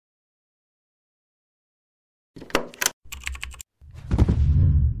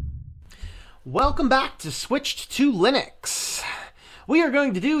Welcome back to Switched to Linux. We are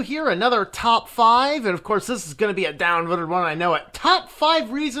going to do here another top 5, and of course this is going to be a downvoted one, I know it. Top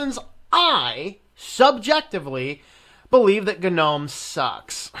 5 reasons I, subjectively, believe that Gnome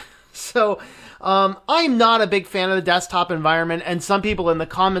sucks. So, I'm not a big fan of the desktop environment, and some people in the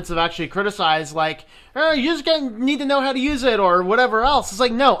comments have actually criticized, like, you just need to know how to use it, or whatever else. It's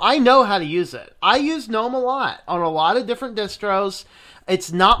like, no, I know how to use it. I use Gnome a lot, on a lot of different distros.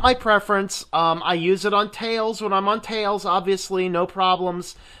 It's not my preference. I use it on Tails when I'm on Tails, obviously, no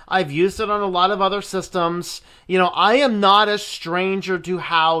problems. I've used it on a lot of other systems. You know, I am not a stranger to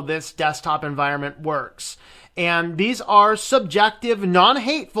how this desktop environment works. And these are subjective,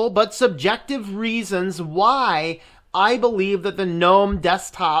 non-hateful, but subjective reasons why I believe that the Gnome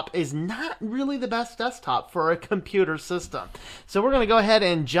desktop is not really the best desktop for a computer system. So we're going to go ahead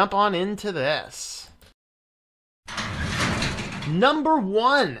and jump on into this. Number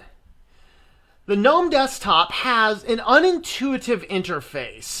 1, the Gnome desktop has an unintuitive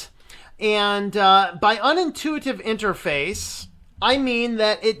interface. And by unintuitive interface, I mean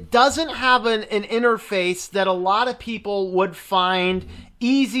that it doesn't have an interface that a lot of people would find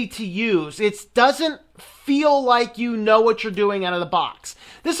easy to use. It doesn't feel like you know what you're doing out of the box.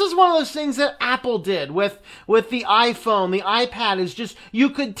 This is one of those things that Apple did with the iPhone, the iPad, is just, you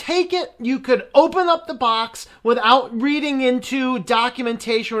could take it, you could open up the box without reading into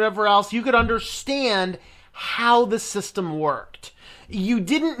documentation or whatever else. You could understand how the system worked. You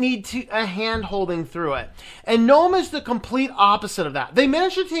didn't need a hand holding through it. And Gnome is the complete opposite of that. They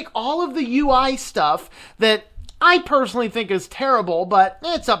managed to take all of the UI stuff that I personally think is terrible, but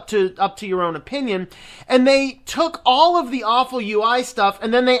it's up to your own opinion. And they took all of the awful UI stuff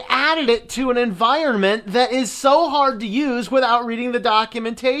and then they added it to an environment that is so hard to use without reading the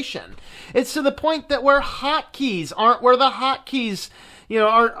documentation. It's to the point that where hotkeys aren't where the hotkeys, you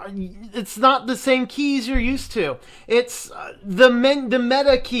know, it's not the same keys you're used to. It's the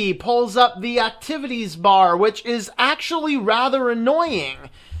meta key pulls up the activities bar, which is actually rather annoying.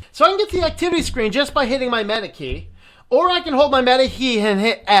 So I can get to the activity screen just by hitting my meta key, or I can hold my meta key and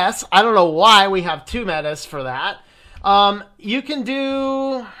hit S. I don't know why we have 2 metas for that. You can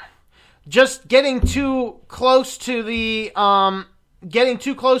do just getting too close to the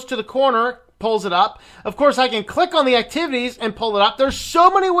corner pulls it up. Of course, I can click on the activities and pull it up. There's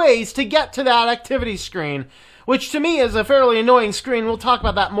so many ways to get to that activity screen, which to me is a fairly annoying screen. We'll talk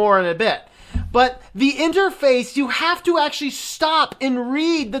about that more in a bit. But the interface, you have to actually stop and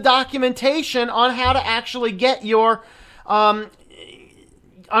read the documentation on how to actually get your on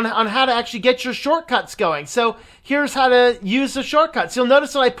how to actually get your shortcuts going. So here's how to use the shortcuts. You'll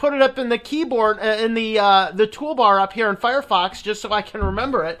notice that I put it up in the keyboard in the toolbar up here in Firefox just so I can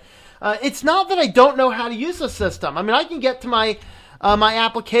remember it. It's not that I don't know how to use the system. I mean, I can get to my my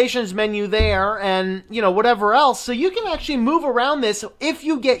applications menu there and, you know, whatever else. So you can actually move around this if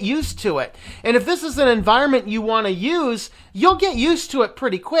you get used to it. And if this is an environment you want to use, you'll get used to it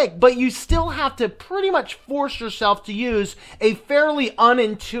pretty quick, but you still have to pretty much force yourself to use a fairly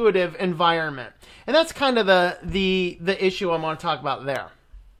unintuitive environment. And that's kind of the issue I want to talk about there.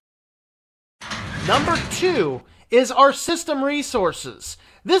 Number 2 is our system resources.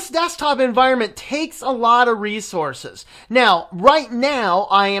 This desktop environment takes a lot of resources. Now, right now,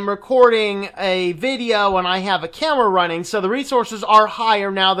 I am recording a video and I have a camera running, so the resources are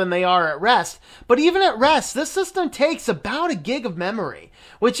higher now than they are at rest. But even at rest, this system takes about 1 gig of memory,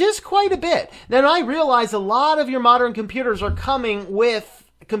 which is quite a bit. Now, I realize a lot of your modern computers are coming with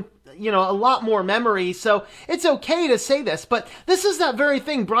a lot more memory, so it's okay to say this, but this is that very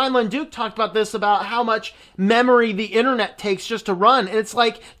thing. Brian Lenduke talked about this, about how much memory the internet takes just to run, and it's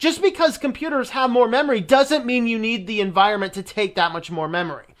like, just because computers have more memory doesn't mean you need the environment to take that much more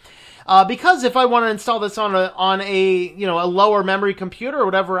memory. Because if I want to install this on a lower memory computer or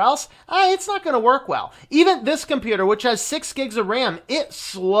whatever else, it's not going to work well. Even this computer, which has 6 gigs of RAM, it's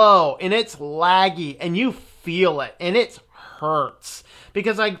slow and it's laggy and you feel it and it hurts.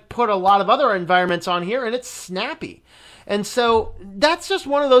 Because I put a lot of other environments on here and it's snappy. And so that's just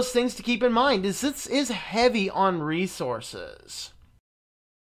one of those things to keep in mind, is this is heavy on resources.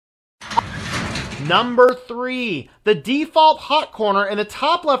 Number 3, the default Hotcorner in the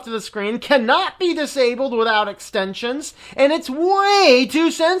top left of the screen cannot be disabled without extensions, and it's way too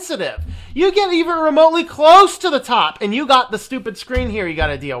sensitive. You get even remotely close to the top and you got the stupid screen here you got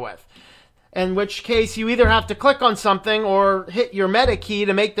to deal with. In which case, you either have to click on something or hit your meta key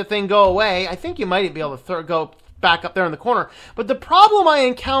to make the thing go away. I think you might be able to go back up there in the corner. But the problem I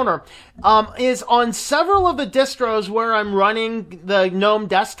encounter is on several of the distros where I'm running the GNOME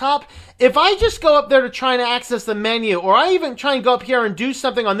desktop, if I just go up there to try and access the menu, or I even try and go up here and do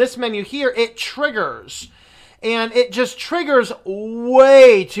something on this menu here, it triggers. And it just triggers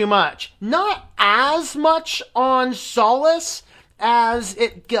way too much. Not as much on Solus as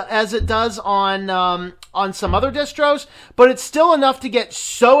it does on some other distros, but it's still enough to get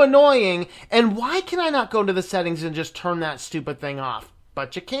so annoying. And why can I not go into the settings and just turn that stupid thing off?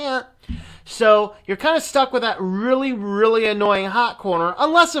 But you can't. So you're kind of stuck with that really, really annoying Hotcorner,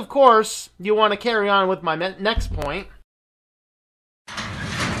 unless, of course, you want to carry on with my next point.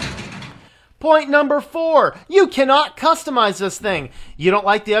 Point number 4, you cannot customize this thing. You don't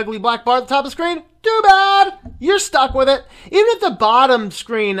like the ugly black bar at the top of the screen? Too bad. You're stuck with it. Even at the bottom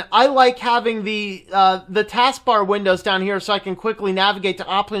screen, I like having the taskbar windows down here so I can quickly navigate to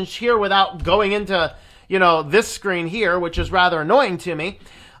options here without going into, this screen here, which is rather annoying to me.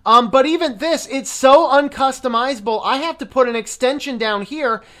 But even this, it's so uncustomizable. I have to put an extension down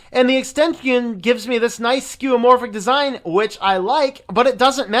here, and the extension gives me this nice skeuomorphic design, which I like, but it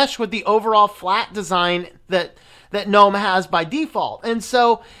doesn't mesh with the overall flat design that GNOME has by default. And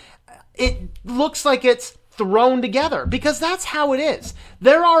so it looks like it's thrown together, because that's how it is.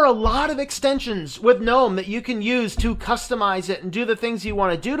 There are a lot of extensions with GNOME that you can use to customize it and do the things you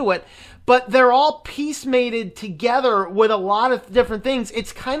want to do to it, but they're all piecemated together with a lot of different things.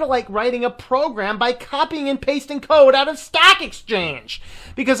 It's kind of like writing a program by copying and pasting code out of Stack Exchange,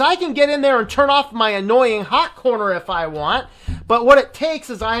 because I can get in there and turn off my annoying Hotcorner if I want, but what it takes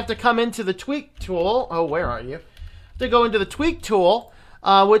is I have to come into the tweak tool. Oh, where are you? To go into the tweak tool,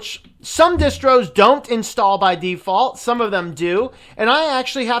 which some distros don't install by default. Some of them do. And I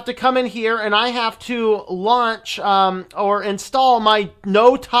actually have to come in here and I have to launch or install my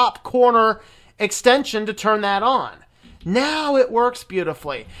No Top Corner extension to turn that on. Now it works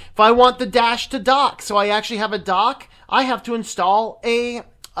beautifully. If I want the dash to dock, so I actually have a dock, I have to install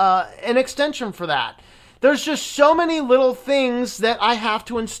an extension for that. There's just so many little things that I have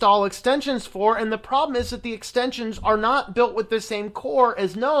to install extensions for, and the problem is that the extensions are not built with the same core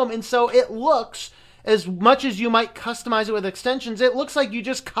as GNOME, and so it looks, as much as you might customize it with extensions, it looks like you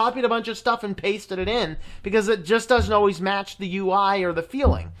just copied a bunch of stuff and pasted it in, because it just doesn't always match the UI or the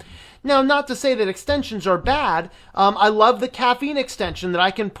feeling. Now, not to say that extensions are bad. I love the caffeine extension that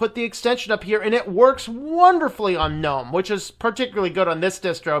I can put the extension up here, and it works wonderfully on GNOME, which is particularly good on this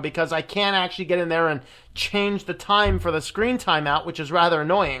distro because I can actually get in there and change the time for the screen timeout, which is rather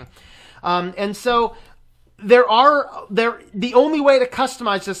annoying. And so the only way to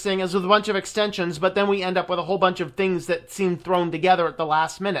customize this thing is with a bunch of extensions, but then we end up with a whole bunch of things that seem thrown together at the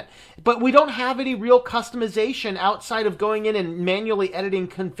last minute. But we don't have any real customization outside of going in and manually editing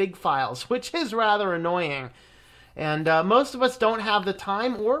config files, which is rather annoying. And most of us don't have the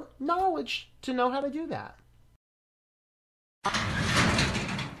time or knowledge to know how to do that.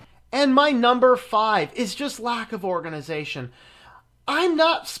 And my number 5 is just lack of organization. I'm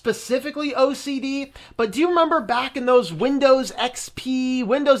not specifically OCD, but do you remember back in those Windows XP,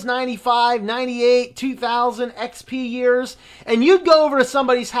 Windows 95, 98, 2000 XP years, and you'd go over to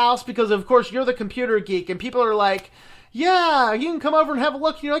somebody's house because, of course, you're the computer geek, and people are like, yeah, you can come over and have a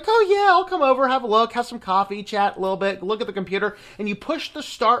look. You're like, oh yeah, I'll come over, have a look, have some coffee, chat a little bit, look at the computer, and you push the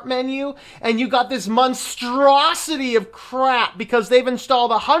start menu, and you got this monstrosity of crap because they've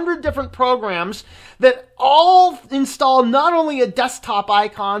installed 100 different programs that all install not only a desktop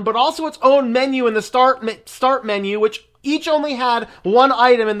icon, but also its own menu in the start menu, which each only had one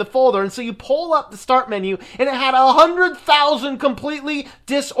item in the folder. And so you pull up the start menu and it had 100,000 completely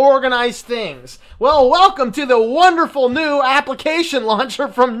disorganized things. Well, welcome to the wonderful new application launcher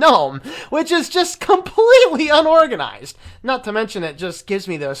from GNOME, which is just completely unorganized. Not to mention it just gives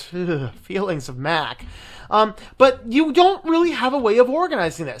me those feelings of Mac. But you don't really have a way of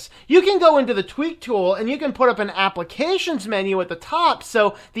organizing this. You can go into the tweak tool and you can put up an applications menu at the top.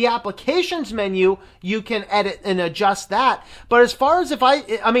 So the applications menu, you can edit and adjust that. But as far as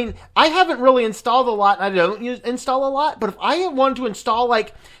I haven't really installed a lot, and I don't install a lot, but if I wanted to install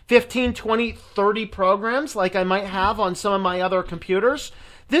like 15, 20, 30 programs like I might have on some of my other computers,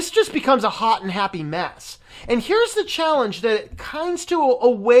 this just becomes a hot and happy mess. And here's the challenge that it kinds to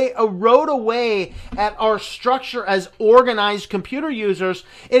erode away at our structure as organized computer users,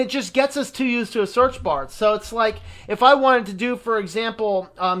 and it just gets us too used to a search bar. So it's like, if I wanted to do, for example,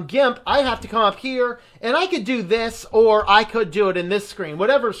 GIMP, I have to come up here, and I could do this, or I could do it in this screen,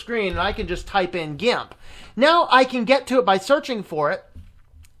 whatever screen, and I can just type in GIMP. Now I can get to it by searching for it,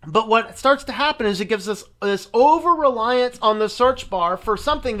 But what starts to happen is it gives us this over-reliance on the search bar for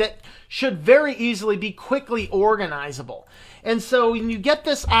something that should very easily be quickly organizable. And so when you get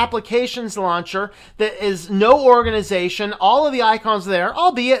this applications launcher that is no organization, all of the icons there,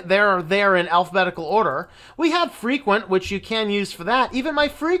 albeit they're there in alphabetical order. We have frequent, which you can use for that. Even my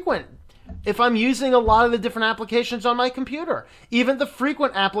frequent, if I'm using a lot of the different applications on my computer, even the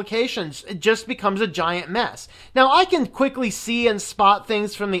frequent applications, it just becomes a giant mess. Now, I can quickly see and spot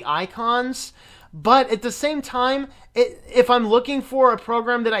things from the icons, but at the same time, if I'm looking for a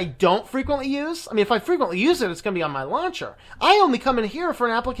program that I don't frequently use, I mean, if I frequently use it, it's going to be on my launcher. I only come in here for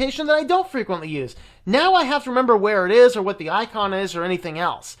an application that I don't frequently use. Now I have to remember where it is or what the icon is or anything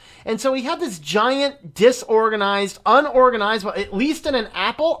else. And so we have this giant, disorganized, unorganized, well, at least in an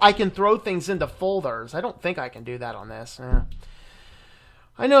Apple, I can throw things into folders. I don't think I can do that on this.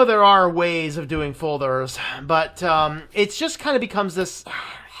 I know there are ways of doing folders, but it just kind of becomes this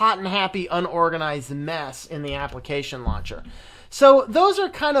hot and happy, unorganized mess in the application launcher. So those are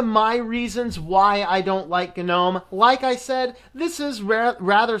kind of my reasons why I don't like GNOME. Like I said, this is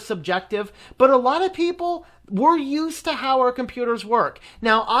rather subjective, but a lot of people, we're used to how our computers work.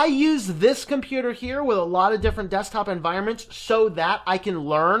 Now, I use this computer here with a lot of different desktop environments so that I can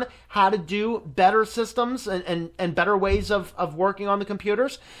learn how to do better systems and better ways of working on the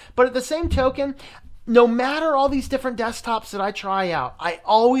computers. But at the same token, no matter all these different desktops that I try out, I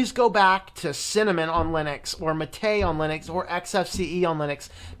always go back to Cinnamon on Linux or Mate on Linux or XFCE on Linux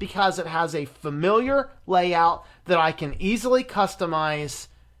because it has a familiar layout that I can easily customize,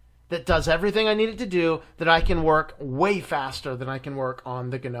 that does everything I need it to do, that I can work way faster than I can work on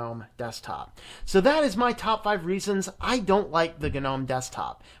the GNOME desktop. So that is my top 5 reasons I don't like the GNOME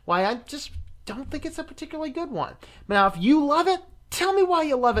desktop. Why I just don't think it's a particularly good one. Now, if you love it, tell me why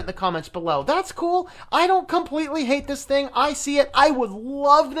you love it in the comments below. That's cool. I don't completely hate this thing. I see it. I would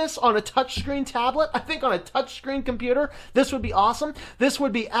love this on a touchscreen tablet. I think on a touchscreen computer, this would be awesome. This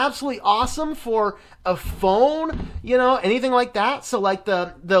would be absolutely awesome for a phone, you know, anything like that. So like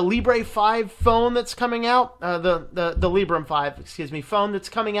the Libre 5 phone that's coming out, the Librem 5, excuse me, phone that's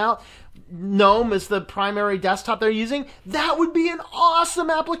coming out. GNOME is the primary desktop they're using. That would be an awesome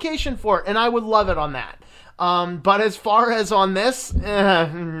application for it, and I would love it on that. But as far as on this,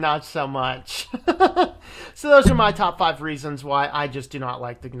 not so much. So those are my top 5 reasons why I just do not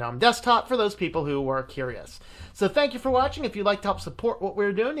like the GNOME desktop for those people who were curious. So thank you for watching. If you'd like to help support what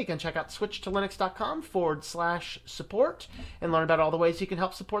we're doing, you can check out switchtolinux.com/support and learn about all the ways you can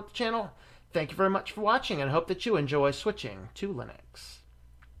help support the channel. Thank you very much for watching, and I hope that you enjoy switching to Linux.